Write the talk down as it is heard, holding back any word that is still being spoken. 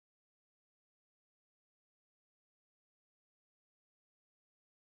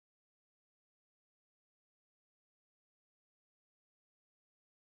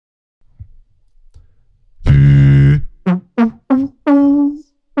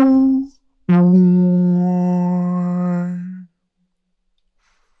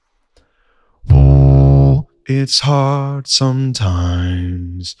It's hard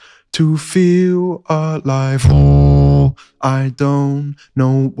sometimes to feel alive. Oh, I don't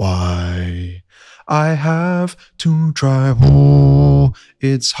know why. I have to try. Oh,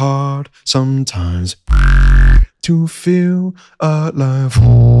 it's hard sometimes to feel alive.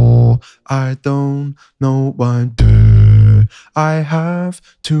 Oh, I don't know why. I have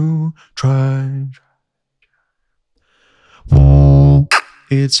to try. Oh,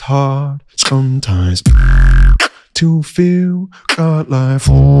 it's hard sometimes to feel alive.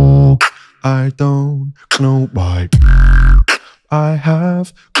 Oh, I don't know why. I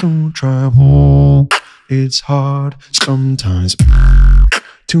have to try. Oh, it's hard sometimes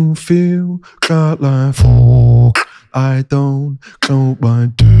to feel alive. Oh, I don't know why.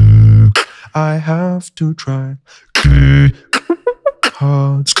 I have to try.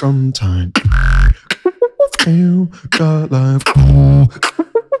 Hard sometimes feel alive. Oh,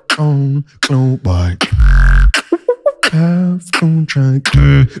 don't know why. Have to try.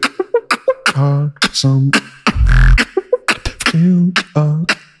 Hard some feel alive.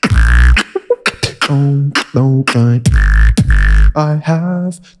 Don't know why. I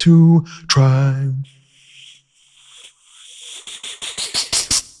have to try.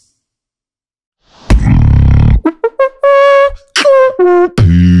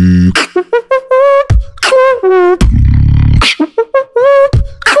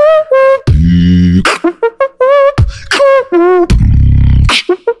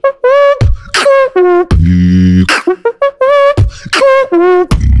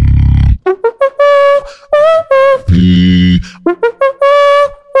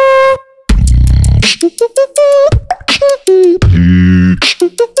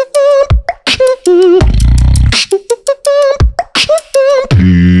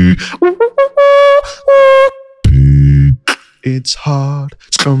 It's hard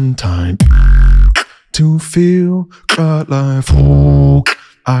sometimes to feel alive. Oh,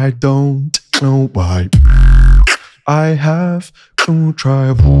 I don't know why. I have to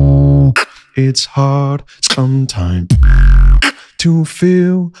try. Oh, it's hard sometimes to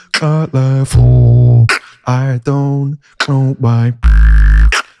feel alive. Oh, I don't know why.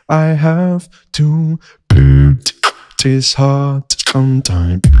 I have to boot. It's hard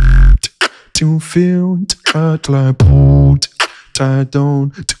sometimes to feel alive. Oh, I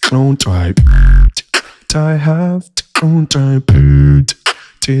don't know why. I have to try. Boot.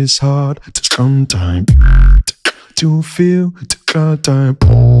 It's hard sometimes to feel alive.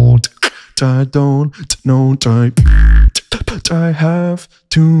 Oh, I don't know why. I have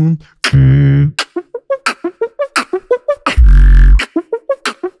to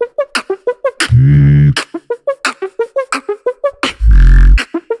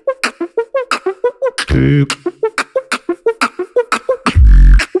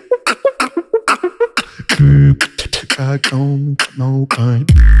I don't know why.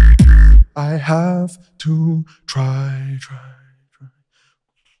 I have to try.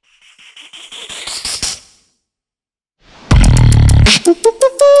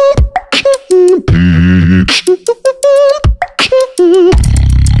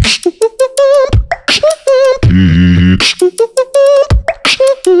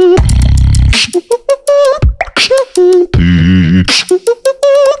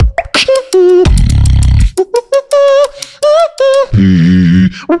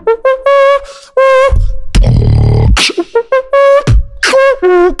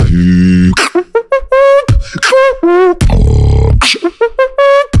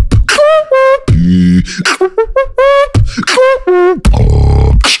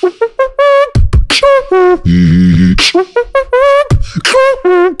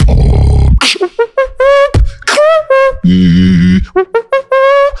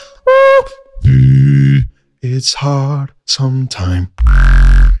 It's hard sometimes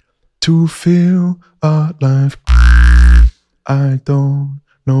to feel alive. I don't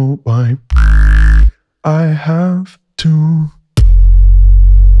know why. I have